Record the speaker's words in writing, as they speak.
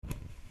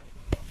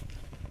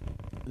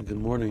Good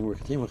morning. We're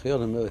continuing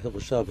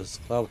Hilchos Shabbos,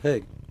 Klal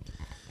Hey.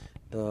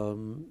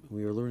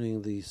 We are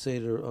learning the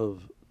Seder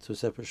of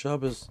Tosefes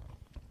Shabbos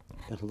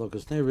and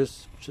Halakas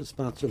Neiris, which is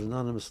sponsored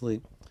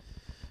anonymously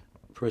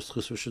for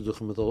Schus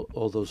V'Shidduchim with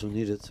all those who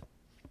need it.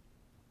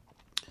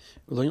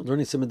 We're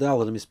learning Siman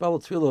and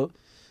Mispal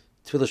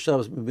Tefillah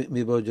Shabbos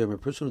Mibod Yom. A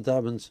person who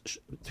davens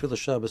Tefillah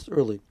Shabbos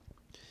early.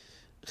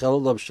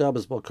 Chalalav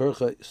Shabbos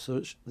Balkarcha.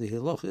 So the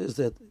halacha is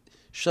that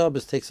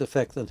Shabbos takes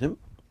effect on him.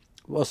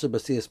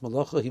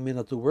 He may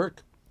not do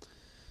work.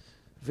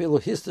 So if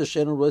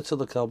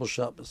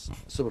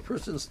a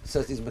person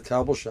says he's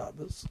Makabel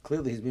Shabbos,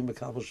 clearly he's being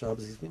Makabel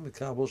Shabbos. He's being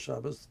Makabel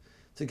Shabbos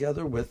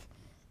together with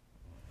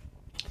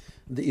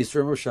the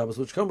Easter of Shabbos,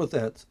 which come with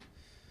that.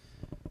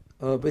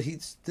 But he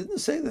didn't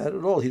say that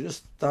at all. He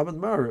just davened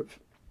Maariv.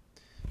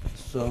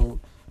 So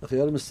the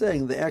Chayyim is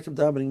saying the act of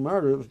davening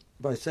Maariv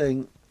by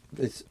saying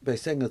a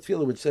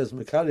tefillah which says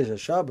Mekadesh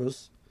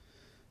Shabbos,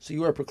 so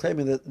you are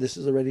proclaiming that this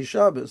is already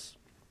Shabbos.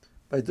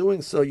 By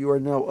doing so, you are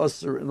now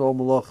usher in all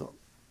malacha.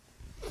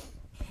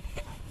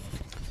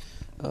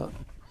 Person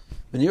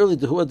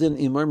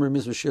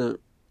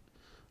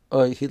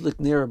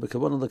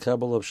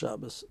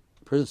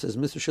says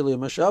Mr. Shili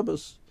Yom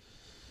Shabbos,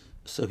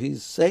 so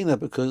he's saying that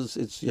because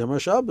it's Yom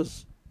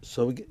Shabbos.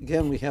 So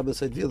again, we have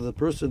this idea that the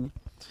person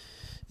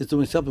is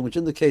doing something which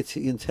indicates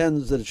he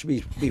intends that it should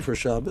be for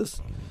Shabbos.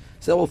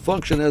 So that will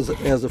function as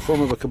a form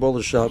of a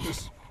Kabbalas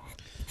Shabbos.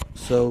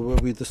 So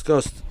we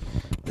discussed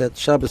that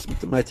Shabbos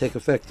might take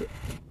effect.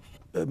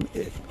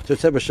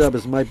 Tosefes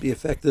Shabbos might be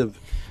effective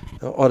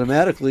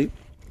automatically.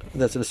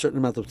 That's in a certain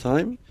amount of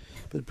time.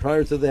 But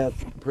prior to that,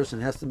 the person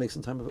has to make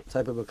some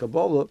type of a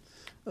Kabbalah.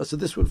 So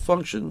this would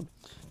function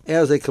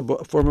as a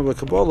form of a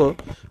Kabbalah.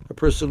 A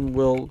person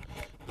will,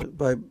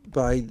 by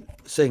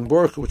saying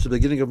Baruch, which is the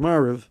beginning of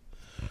Maariv,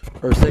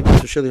 or saying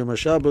Mr. Sheli Yom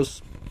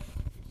Shabbos,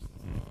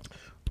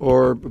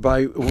 or by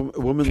a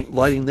woman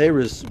lighting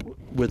neiris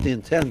with the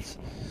intent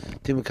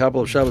Tim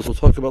Kabbalah of Shabbos. We'll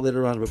talk about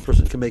later on if a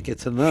person can make it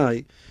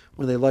tonight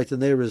when they light the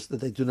neiris that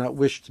they do not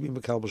wish to be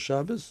Kabbalah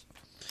Shabbos.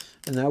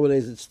 And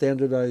nowadays it's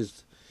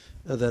standardized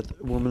that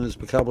a woman is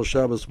Kabbalah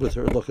Shabbos with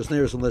her lokas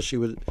neiris unless she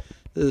would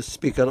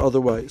speak out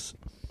otherwise.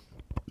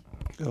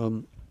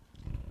 Mishabur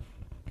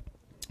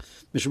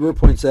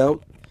points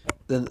out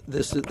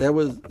that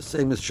was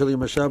saying Mr. Shili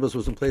Yom Shabbos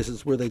was in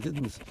places where they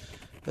didn't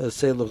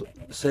say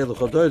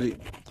l'chododi,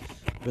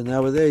 but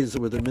nowadays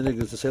where the minig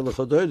is to say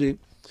l'chododi,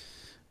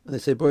 and they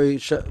say boy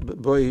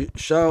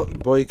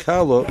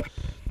kalo,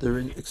 they're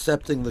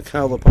accepting the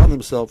kalo upon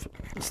themselves.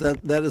 So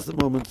that is the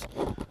moment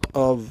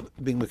of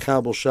being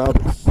Makabel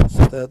Shabbos.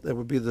 So that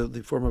would be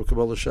the form of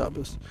Kabbalas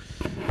Shabbos.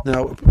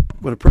 Now,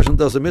 when a person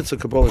does a mitzvah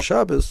Kabbalas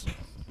Shabbos,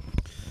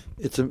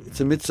 it's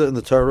a mitzvah in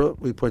the Torah.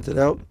 We pointed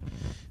out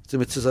it's a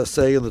mitzvah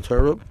say in the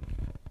Torah. A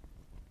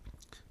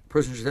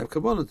person should have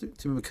Kabbalah to be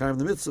Mekayim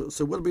the mitzvah.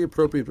 So what would be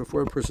appropriate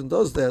before a person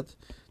does that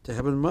to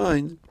have in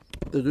mind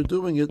that they're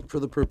doing it for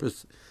the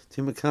purpose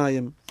to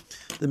Mekayim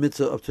the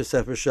mitzvah of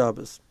Tosefes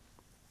Shabbos.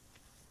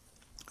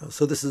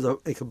 So this is a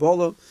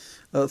Kabbalah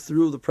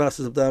through the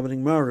process of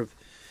davening Maariv.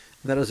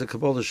 And that is a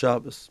Kabbalas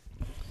Shabbos.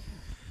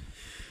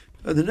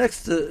 The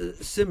next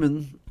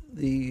Siman,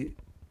 the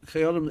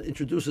Chayyim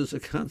introduces a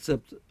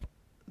concept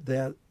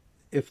that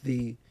if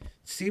the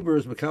tzibur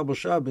is Makabel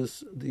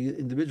Shabbos, the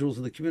individuals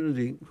in the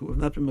community who have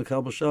not been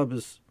Makabel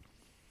Shabbos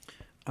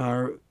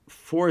are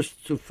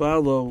forced to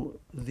follow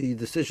the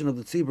decision of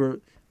the tzibur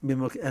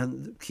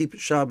and keep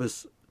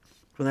Shabbos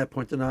from that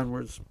point and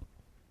onwards.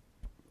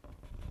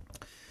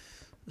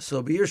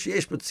 So, B'yir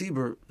sheyesh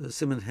b'tzibur,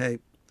 Siman Hey,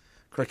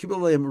 Krakibel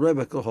le'em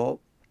Rebbe Kohol,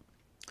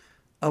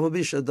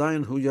 Avabish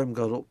Adayin Hu Yom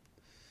Gadol.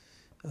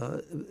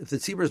 If the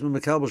tzibur is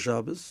Makabel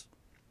Shabbos,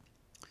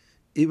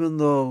 even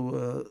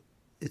though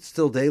it's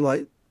still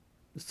daylight,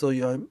 it's still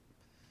Yom,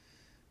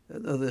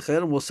 the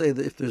Chayyim will say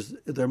that if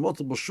there are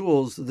multiple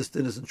shuls, this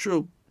din isn't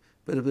true.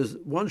 But if there's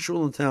one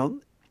shul in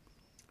town,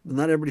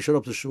 not everybody showed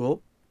up to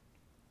shul.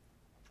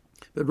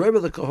 But Rebbe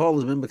the Kahal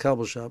has been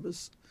Makabel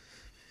Shabbos.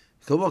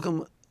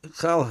 Welcome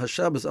Chal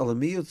HaShabbos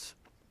Alamiyut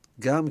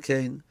Gam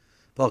Kain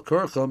Bal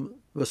Korcham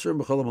Vasur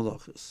B'Chol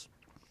HaMalachis.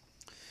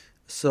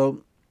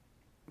 So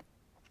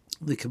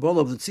the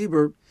Kabbalah of the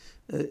Tzibur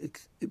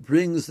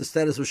brings the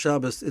status of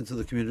Shabbos into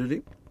the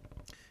community,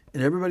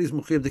 and everybody's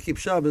mukhiyab to keep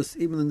Shabbos,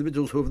 even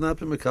individuals who have not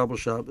been Makabel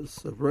Shabbos.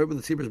 So if Rebbe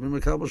the Tzibur has been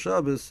Makabel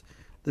Shabbos,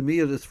 the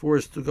miyad is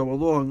forced to go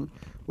along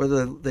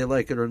whether they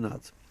like it or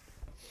not.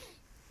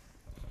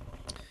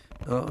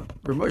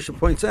 Ramosha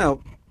points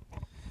out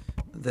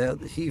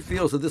that he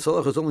feels that this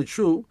halacha is only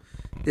true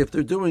if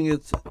they're doing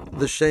it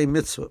the Shem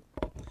mitzvah.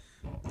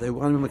 They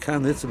want to be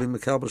Makam mitzvah, be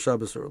Makabel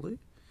Shabbos early.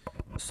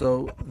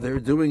 So they're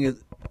doing it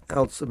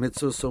outside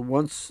mitzvah. So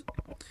once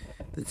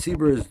the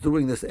tzibur is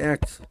doing this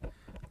act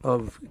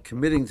of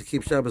committing to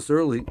keep Shabbos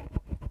early,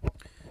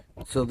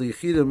 so the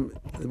Yechidim,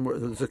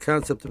 there's a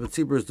concept of a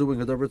tzibur is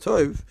doing a davar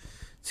tov.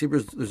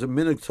 There's a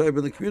minig tov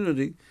in the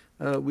community.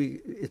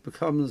 It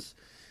becomes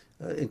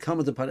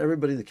incumbent upon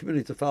everybody in the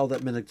community to follow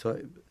that minig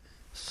tov.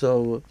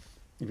 So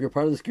if you're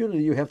part of this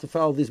community, you have to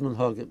follow these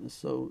minhagim.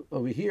 So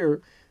over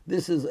here,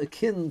 this is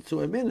akin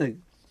to a minig,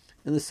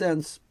 in the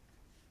sense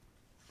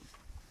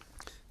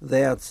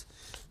that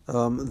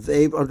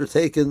they've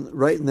undertaken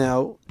right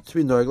now to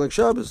be noig like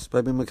Shabbos,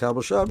 by being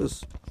makabel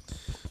Shabbos.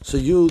 So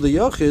you, the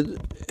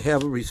Yachid,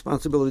 have a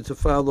responsibility to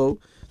follow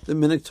the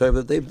minig tov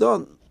that they've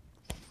done.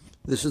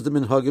 This is the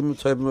minhagim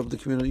tovim of the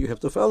community. You have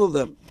to follow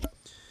them.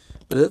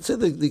 But let's say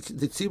the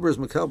tzibur is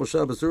makabel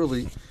Shabbos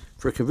early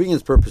for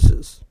convenience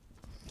purposes.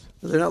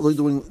 They're not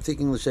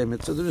thinking l'shem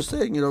mitzvah. They're just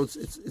saying,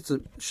 it's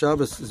a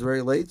Shabbos is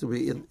very late.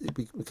 We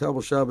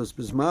makabel Shabbos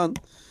bisman,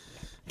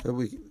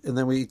 and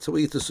then we eat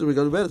the soup. We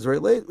go to bed. It's very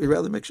late. We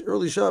rather make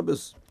early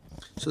Shabbos.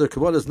 So their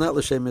kabbalah is not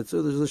l'shem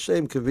mitzvah. There's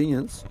l'shem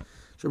convenience.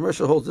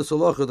 Shemesha holds this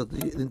halacha that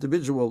the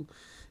individual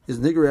is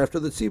nigger after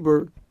the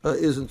tzibur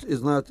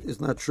is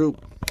not true.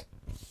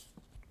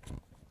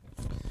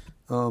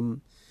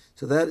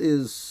 So that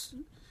is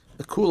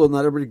a kula.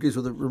 Not everybody agrees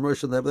with the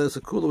Ramesh on that, but that's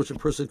a kula which a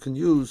person can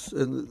use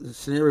in a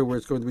scenario where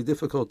it's going to be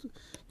difficult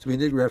to be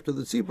nigger after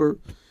the tzibur.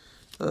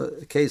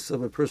 A case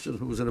of a person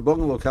who was in a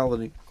bungalow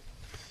colony,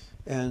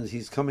 and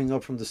he's coming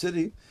up from the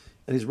city,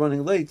 and he's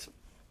running late.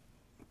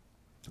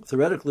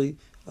 Theoretically,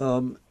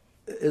 when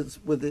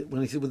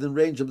he's within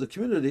range of the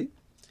community,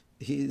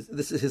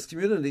 this is his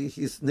community.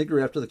 He's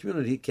nigger after the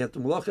community. He can't do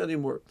malacha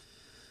anymore.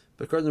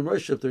 But according to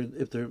Moshe,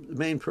 if their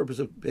main purpose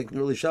of making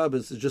early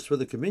Shabbos is just for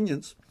the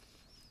convenience,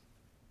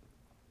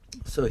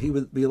 so he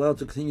would be allowed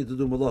to continue to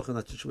do malacha.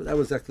 That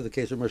was exactly the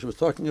case that Moshe was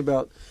talking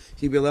about.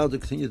 He'd be allowed to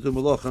continue to do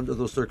malacha under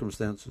those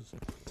circumstances.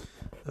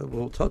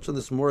 We'll touch on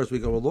this more as we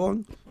go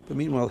along. But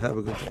meanwhile, have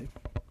a good day.